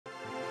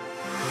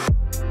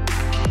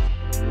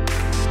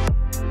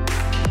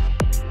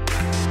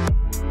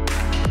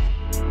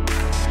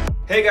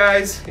Hey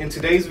guys, in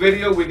today's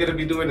video we're going to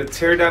be doing a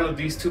teardown of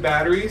these two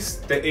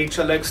batteries, the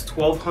HLX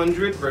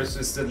 1200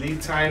 versus the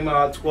Lithium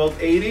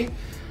 1280.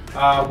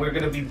 We're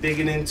going to be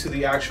digging into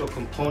the actual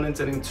components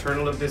and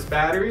internal of this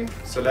battery,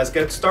 so let's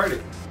get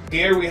started.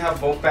 Here we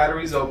have both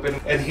batteries open,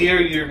 and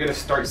here you're going to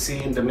start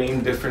seeing the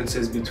main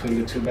differences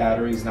between the two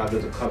batteries. Now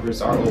that the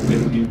covers are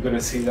open, you're going to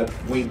see that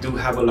we do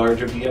have a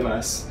larger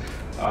BMS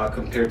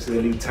compared to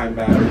the Lithium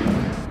battery.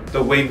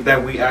 The way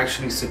that we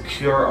actually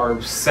secure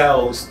our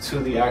cells to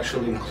the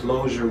actual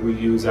enclosure, we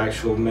use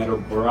actual metal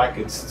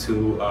brackets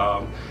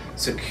to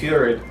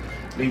secure it.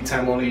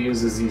 Lithium only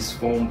uses these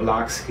foam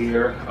blocks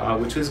here,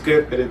 which is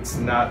good, but it's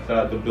not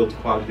the build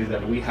quality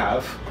that we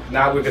have.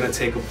 Now we're going to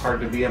take apart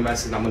the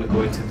BMS and I'm going to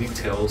go into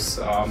details,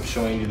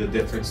 showing you the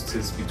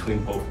differences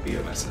between both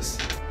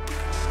BMSs.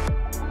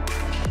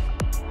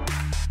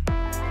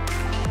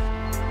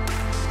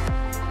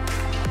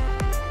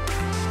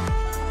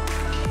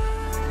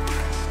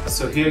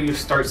 So here you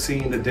start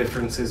seeing the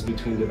differences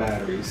between the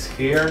batteries.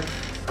 Here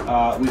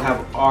we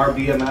have our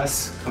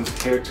BMS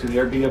compared to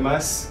their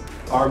BMS.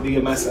 Our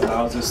BMS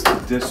allows us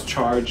to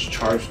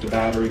charge the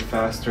battery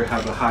faster,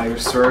 have a higher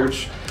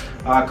surge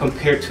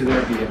compared to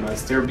their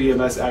BMS. Their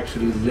BMS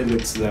actually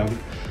limits them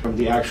from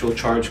the actual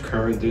charge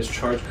current,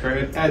 discharge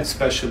current, and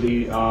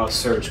especially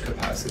surge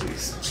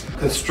capacities.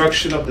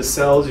 Construction of the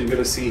cells, you're going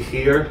to see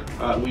here,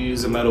 we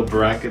use a metal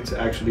bracket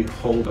to actually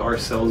hold our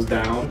cells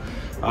down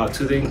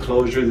to the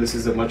enclosure. This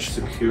is a much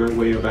secure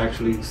way of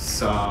actually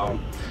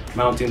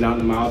mounting down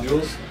the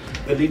modules.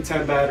 The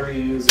Lithium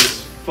battery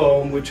uses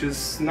foam, which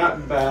is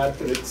not bad,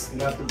 but it's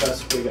not the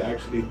best way to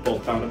actually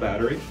bolt down a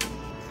battery.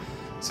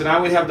 So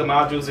now we have the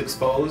modules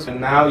exposed,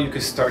 and now you can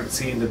start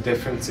seeing the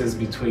differences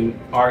between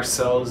our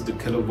cells, the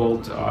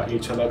KiloVault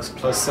HLX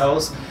Plus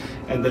cells,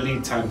 and the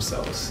Lithium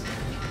cells.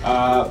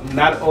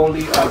 Not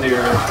only are they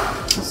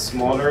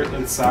smaller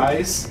in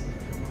size,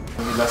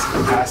 less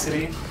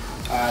capacity,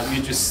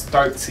 you just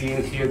start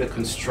seeing here the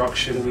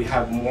construction. We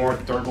have more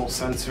thermal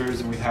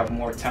sensors, we have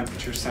more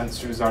temperature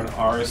sensors on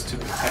ours to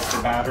protect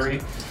the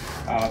battery.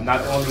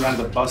 Not only on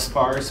the bus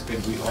bars,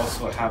 but we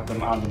also have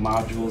them on the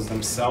modules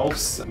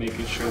themselves,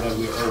 making sure that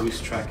we're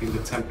always tracking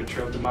the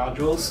temperature of the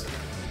modules.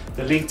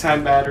 The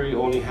Lithium battery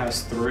only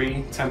has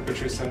 3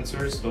 temperature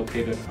sensors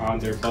located on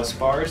their bus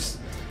bars.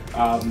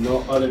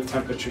 No other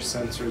temperature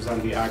sensors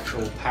on the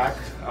actual pack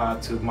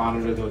to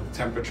monitor the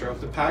temperature of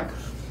the pack.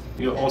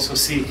 You'll also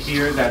see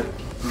here that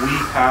we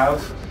have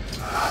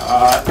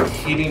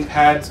heating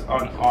pads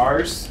on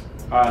ours.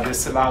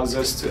 This allows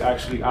us to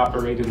actually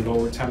operate in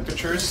lower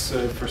temperatures. So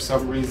if for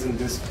some reason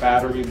this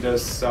battery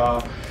does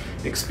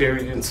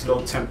experience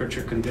low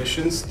temperature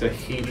conditions, the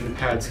heating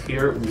pads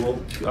here will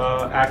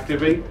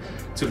activate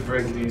to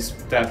bring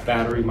that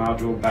battery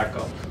module back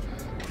up.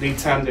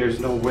 Lithium, there's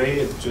no way,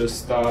 it's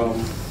just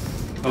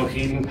no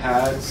heating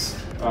pads,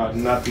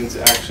 nothing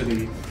to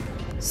actually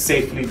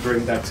safely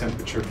bring that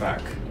temperature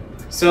back.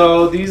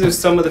 So these are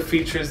some of the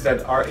features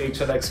that our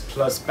HLX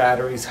Plus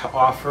batteries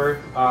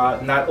offer.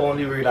 Not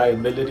only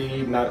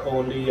reliability, not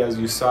only, as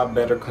you saw,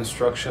 better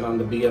construction on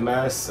the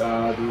BMS,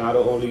 not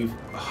only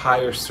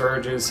higher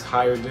surges,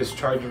 higher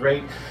discharge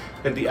rate,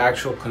 but the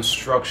actual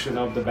construction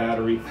of the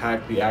battery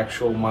pack, the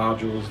actual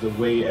modules, the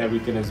way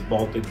everything is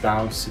bolted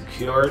down,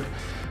 secured.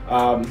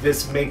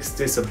 This makes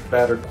this a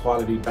better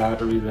quality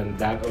battery than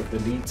that of the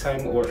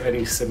Lithium or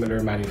any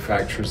similar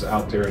manufacturers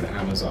out there in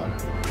Amazon.